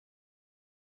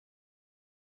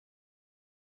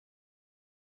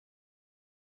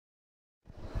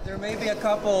There may be a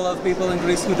couple of people in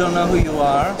Greece who don't know who you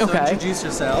are, so introduce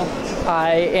yourself.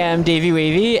 I am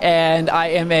Daveywavey, and I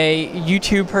am a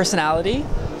YouTube personality.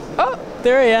 Oh,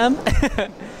 there I am.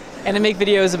 And I make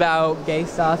videos about gay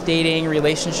stuff, dating,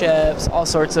 relationships, all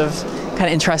sorts of kind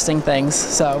of interesting things.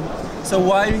 So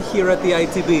why are you here at the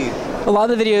ITB? A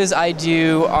lot of the videos I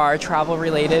do are travel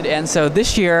related, and so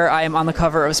this year I am on the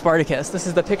cover of Spartacus. This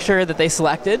is the picture that they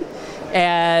selected,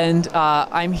 and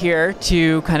I'm here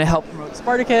to kind of help promote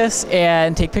Spartacus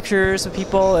and take pictures with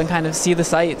people and kind of see the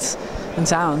sights and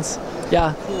sounds.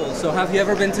 Yeah. Cool. So have you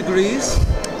ever been to Greece?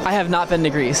 I have not been to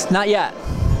Greece. Not yet.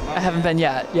 Okay. I haven't been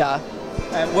yet. Yeah.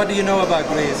 What do you know about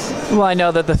Greece? Well, I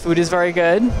know that the food is very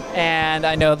good, and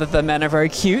I know that the men are very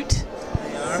cute.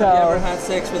 They are. So, have you ever had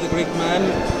sex with a Greek man?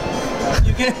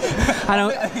 You can.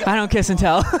 I don't kiss and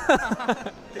tell.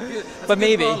 But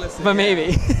maybe. Policy, but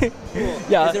maybe. Cool.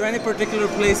 Yeah. Is there any particular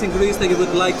place in Greece that you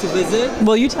would like to visit?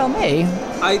 Well, you tell me.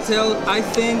 I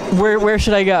think. Where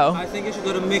should I go? I think you should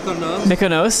go to Mykonos.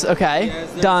 Mykonos. Okay.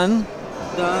 Yes, Done.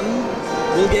 Done.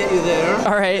 We'll get you there.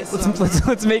 All right.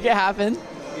 Let's make it happen.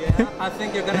 Yeah, I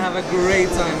think you're gonna have a great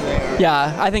time there.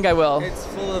 Yeah, I think I will. It's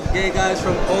full of gay guys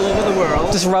from all over the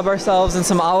world. Just rub ourselves in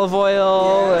some olive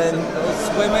oil and go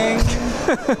swimming,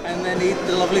 and then eat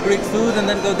the lovely Greek food, and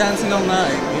then go dancing all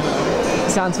night. You know.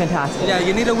 Sounds fantastic. Yeah,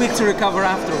 you need a week to recover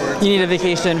afterwards. You need a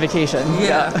vacation.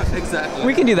 Yeah, exactly.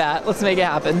 We can do that. Let's make it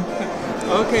happen.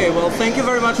 Okay, well, thank you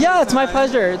very much. Yeah, it's my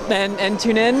pleasure. And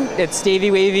tune in. It's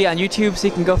Daveywavey on YouTube, so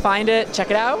you can go find it,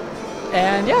 check it out,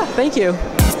 and yeah, thank you.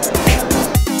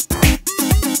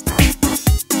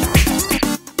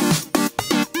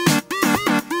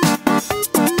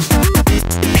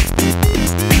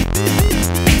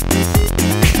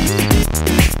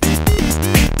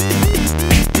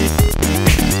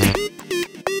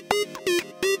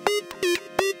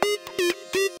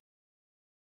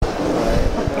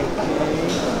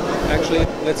 Actually,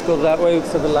 let's go that way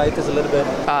so the light is a little bit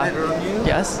better on you.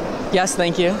 Yes. Yes,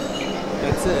 thank you.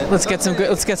 That's it. Let's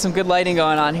get some good lighting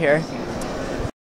going on here.